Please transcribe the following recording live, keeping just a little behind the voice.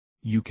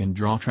You can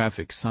draw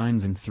traffic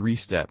signs in 3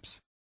 steps.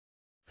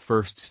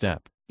 First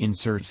step,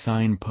 insert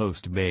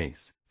signpost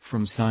base.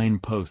 From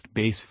signpost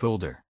base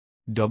folder,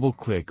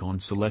 double-click on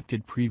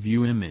selected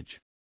preview image.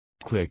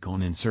 Click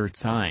on Insert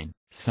Sign,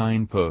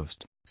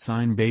 Signpost,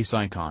 Sign Base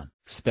icon,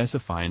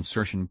 specify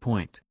insertion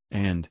point,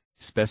 and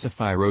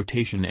specify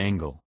rotation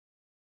angle.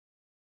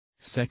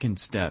 Second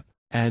step,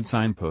 add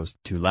signpost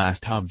to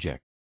last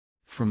object.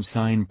 From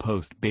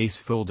signpost base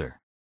folder,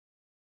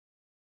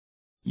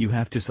 you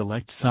have to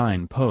select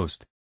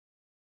signpost.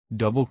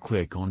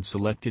 Double-click on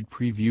selected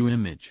preview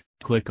image,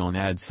 click on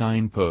Add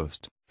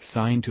Signpost,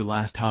 Sign to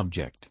Last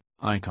Object,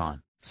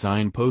 icon.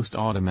 Signpost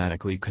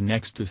automatically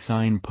connects to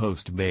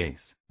signpost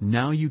base.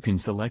 Now you can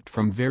select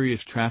from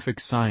various traffic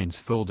signs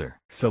folder.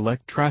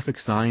 Select traffic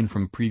sign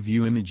from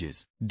preview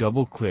images.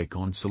 Double-click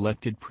on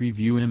selected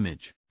preview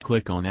image,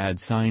 click on Add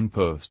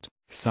Signpost,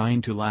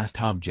 Sign to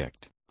Last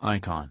Object,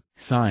 icon.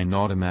 Sign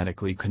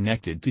automatically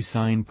connected to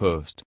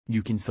signpost.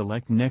 You can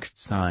select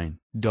next sign.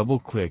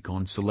 Double-click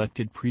on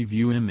selected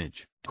preview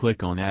image,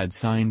 click on Add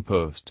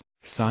Signpost,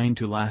 Sign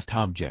to Last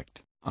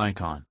Object,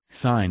 icon.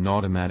 Sign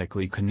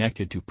automatically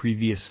connected to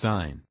previous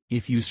sign.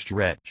 If you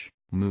stretch,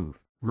 move,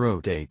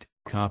 rotate,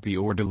 copy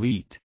or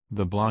delete,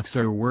 the blocks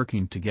are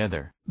working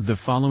together. The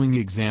following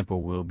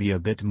example will be a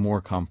bit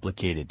more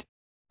complicated.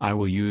 I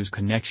will use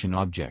connection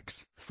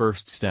objects.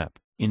 First step,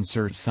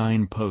 insert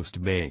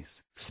signpost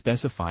base,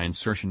 specify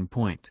insertion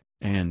point,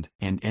 and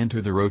enter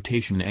the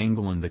rotation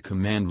angle in the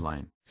command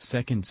line.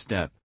 Second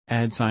step,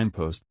 add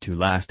signpost to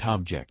last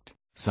object.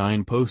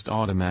 Signpost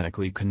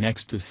automatically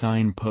connects to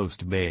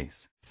signpost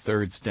base.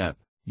 Third step,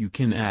 you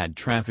can add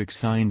traffic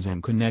signs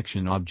and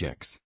connection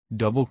objects.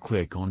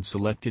 Double-click on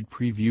selected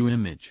preview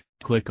image,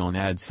 click on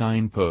Add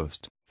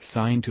Signpost,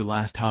 Sign to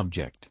Last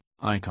Object,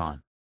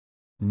 icon.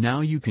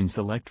 Now you can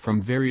select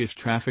from various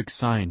traffic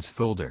signs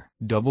folder.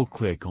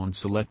 Double-click on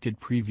selected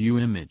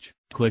preview image,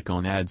 click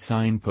on Add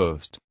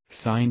Signpost,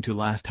 Sign to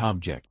Last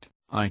Object,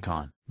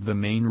 icon. The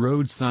main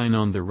road sign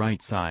on the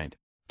right side.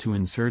 To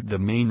insert the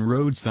main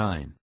road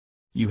sign,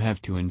 you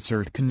have to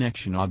insert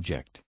connection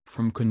object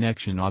from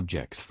connection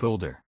objects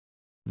folder.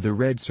 The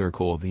red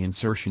circle the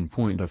insertion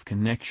point of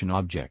connection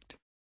object.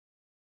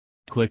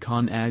 Click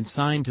on Add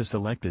Sign to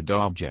selected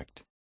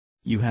object.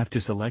 You have to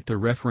select a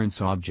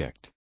reference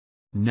object.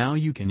 Now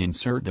you can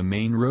insert the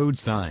main road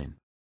sign.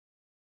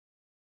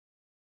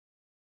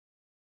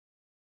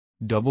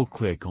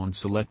 Double-click on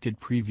selected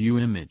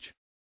preview image.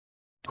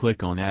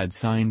 Click on Add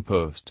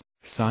Signpost,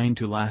 Sign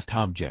to Last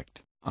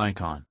Object,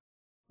 icon.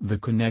 The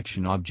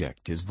connection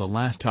object is the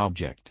last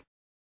object.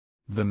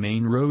 The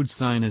main road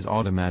sign is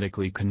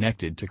automatically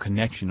connected to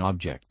connection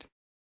object.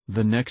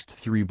 The next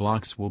 3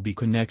 blocks will be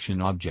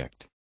connection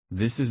object.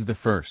 This is the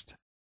first.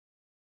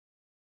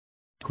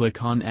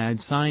 Click on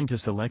Add Sign to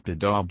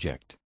selected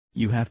object.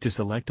 You have to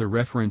select a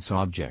reference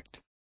object.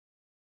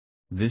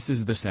 This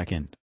is the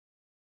second.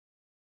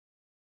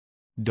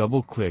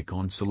 Double-click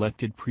on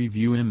selected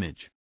preview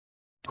image.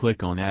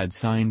 Click on Add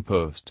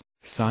Signpost,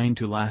 Sign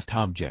to Last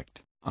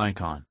Object,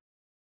 icon.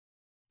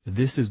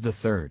 This is the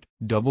third.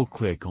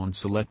 Double-click on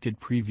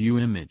selected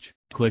preview image,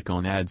 click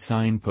on Add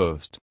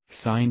Signpost,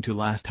 Sign to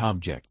Last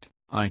Object,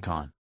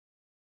 icon.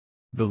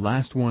 The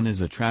last one is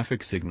a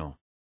traffic signal.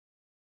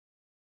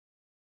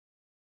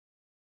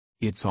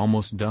 It's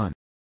almost done.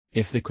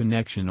 If the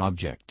connection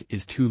object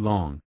is too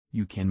long,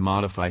 you can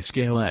modify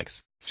scale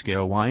X,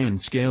 scale Y and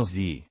scale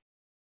Z.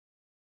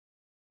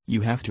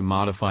 You have to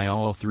modify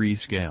all 3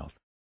 scales.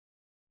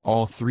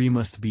 All 3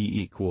 must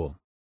be equal.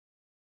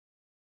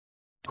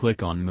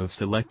 Click on Move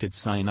Selected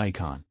Sign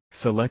icon,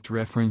 select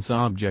Reference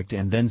Object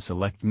and then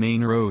select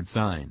Main Road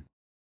Sign.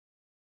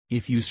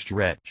 If you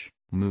stretch,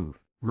 move,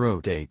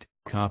 rotate,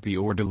 copy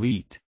or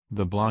delete,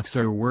 the blocks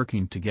are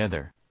working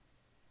together.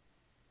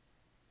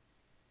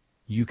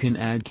 You can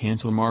add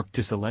Cancel Mark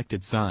to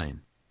selected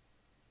sign.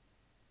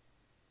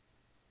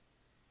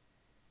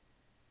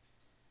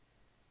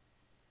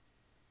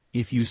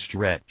 If you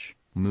stretch,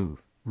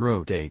 move,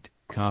 rotate,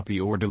 copy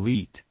or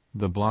delete,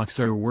 the blocks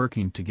are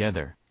working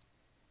together.